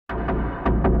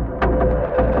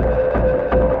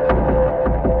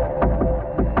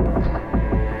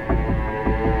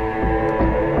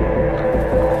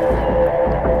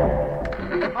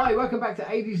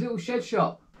Mikey's little shed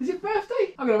shop. Is it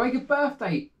birthday? I'm going to make a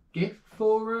birthday gift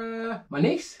for my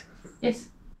niece. Yes.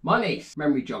 My niece.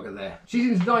 Memory jogger there. She's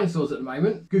into dinosaurs at the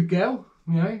moment. Good girl.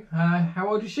 You know, how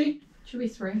old is she? She'll be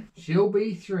 3. She'll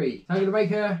be 3. I'm going to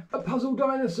make her a puzzle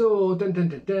dinosaur. Dun dun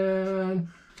dun dun.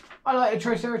 I like the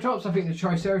Triceratops. I think the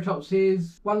Triceratops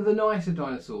is one of the nicer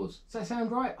dinosaurs. Does that sound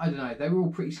right? I don't know. They were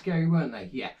all pretty scary, weren't they?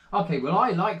 Yeah. Okay, well, I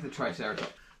like the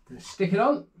Triceratops. Then stick it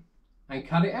on and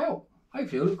cut it out.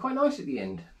 Hopefully it'll look quite nice at the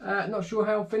end. Not sure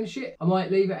how I'll finish it. I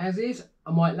might leave it as is.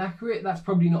 I might lacquer it. That's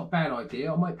probably not a bad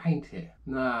idea. I might paint it.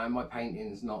 No, my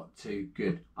painting's not too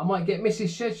good. I might get Mrs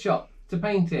Shedshop to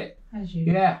paint it. As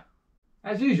usual. Yeah.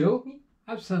 As usual.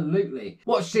 Absolutely.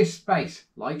 Watch this space,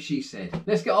 like she said.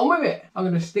 Let's get on with it. I'm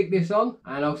going to stick this on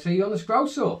and I'll see you on the scroll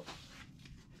saw.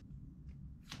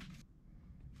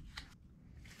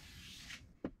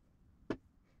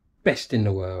 Best in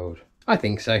the world. I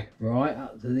think so. Right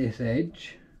up to this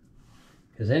edge.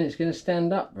 Because then it's going to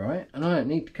stand up, right? And I don't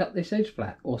need to cut this edge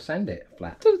flat or sand it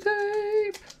flat. To the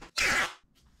tape.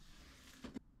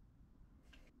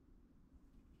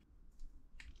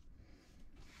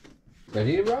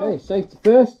 Ready to roll? Okay, safety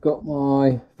first. Got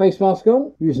my face mask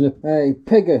on. Using a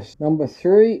Pegasus number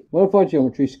 3. Modified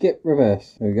geometry, skip,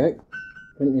 reverse. There we go.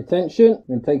 Plenty of tension. I'm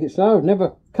going to take it slow. I've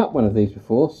never cut one of these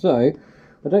before, so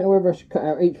I don't know whether I should cut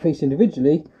out each piece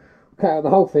individually, cut out the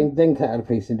whole thing, then cut out a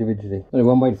piece individually. Only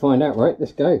one way to find out, right?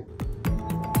 Let's go.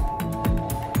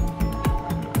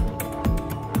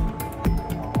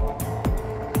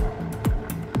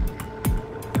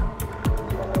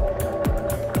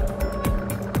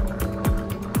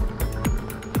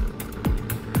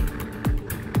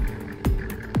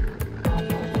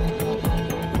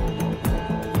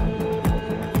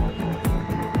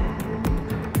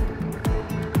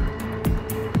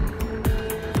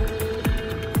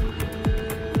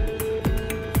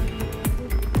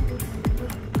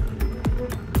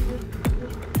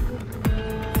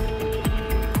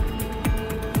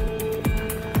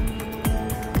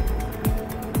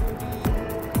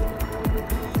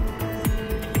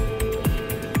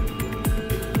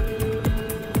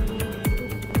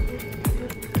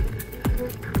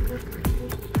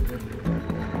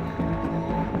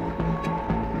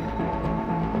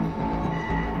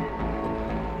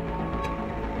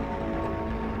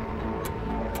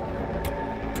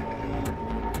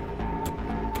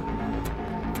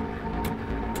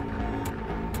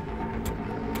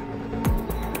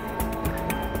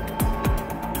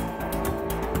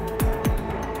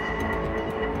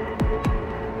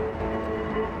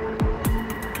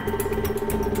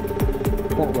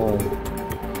 That line.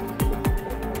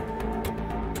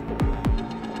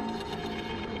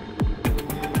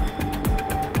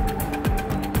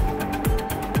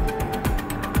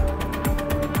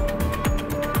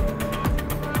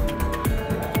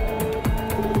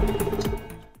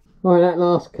 Right, that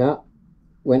last cut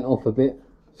went off a bit,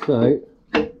 so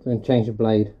I'm going to change the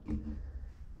blade.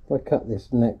 If I cut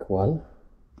this neck one,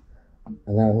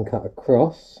 and then I can cut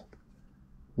across,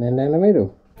 and then down the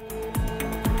middle.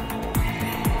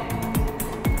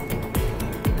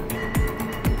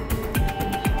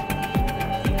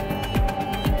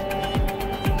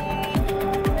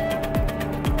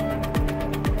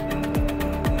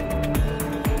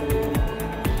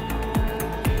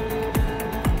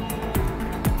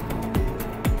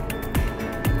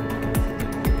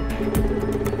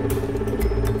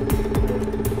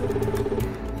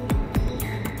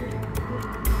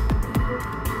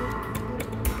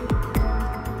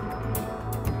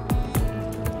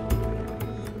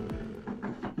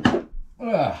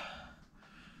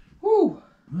 Woo.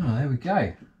 Oh, there we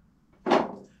go.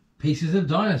 Pieces of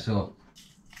dinosaur.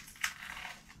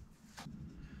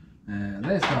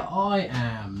 There's that. I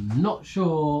am not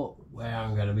sure where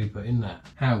I'm going to be putting that.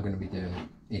 How I'm going to be doing it.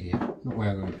 Idiot. Not where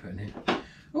I'm going to be putting it.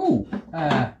 Oh,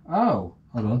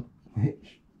 hold on.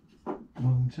 Which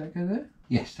one, does that go there?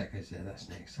 Yes, that goes there. That's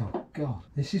next. Oh, God.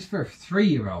 This is for a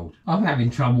 3-year-old. I'm having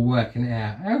trouble working it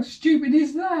out. How stupid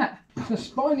is that? It's a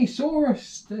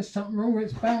Spinosaurus. There's something wrong with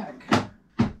its back.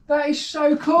 That is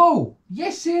so cool.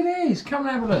 Yes, it is. Come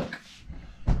and have a look.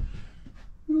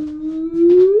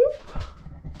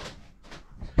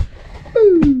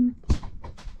 Boom.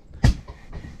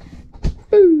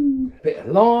 Boom. Bit of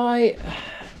light.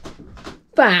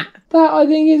 That I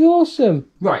think is awesome.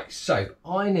 Right, so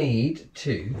I need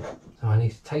to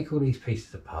take all these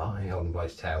pieces apart. Hold on by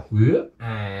his tail.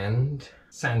 And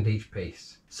sand each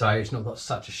piece. So it's not got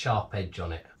such a sharp edge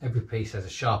on it. Every piece has a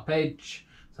sharp edge.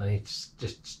 So I need to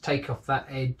just take off that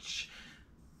edge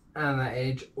and that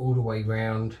edge all the way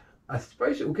round. I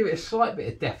suppose it will give it a slight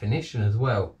bit of definition as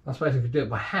well. I suppose if you do it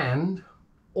by hand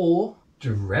or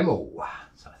Dremel.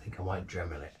 So I think I might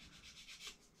Dremel it.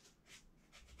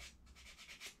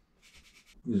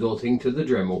 Resorting to the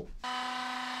Dremel.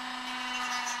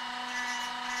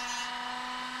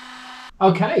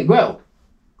 Okay, well,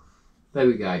 there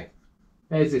we go.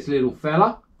 There's this little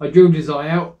fella. I drilled his eye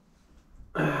out.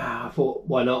 I thought,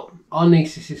 why not? Our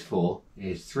niece, this is 4,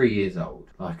 is 3 years old,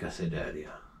 like I said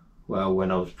earlier. Well,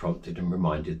 when I was prompted and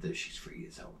reminded that she's 3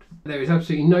 years old. There is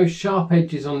absolutely no sharp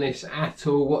edges on this at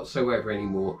all whatsoever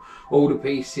anymore. All the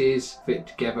pieces fit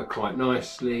together quite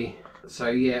nicely. So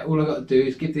yeah, all I've got to do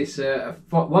is give this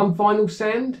one final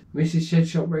sand. Mrs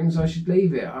Shedshop reckons I should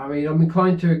leave it. I mean, I'm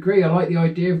inclined to agree. I like the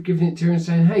idea of giving it to her and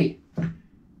saying, hey,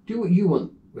 do what you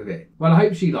want with it. Well, I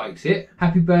hope she likes it.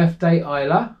 Happy birthday,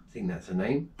 Isla. I think that's her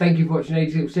name. Thank you for watching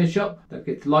Lady's Little Shedshop. Don't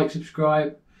forget to like,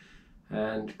 subscribe,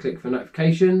 and click for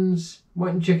notifications. Why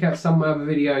don't you check out some of my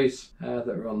other videos that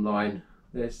are online.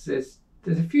 There's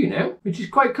a few now, which is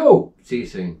quite cool. See you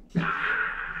soon.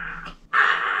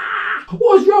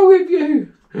 What's wrong with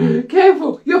you?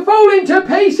 Careful, you're falling to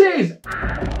pieces!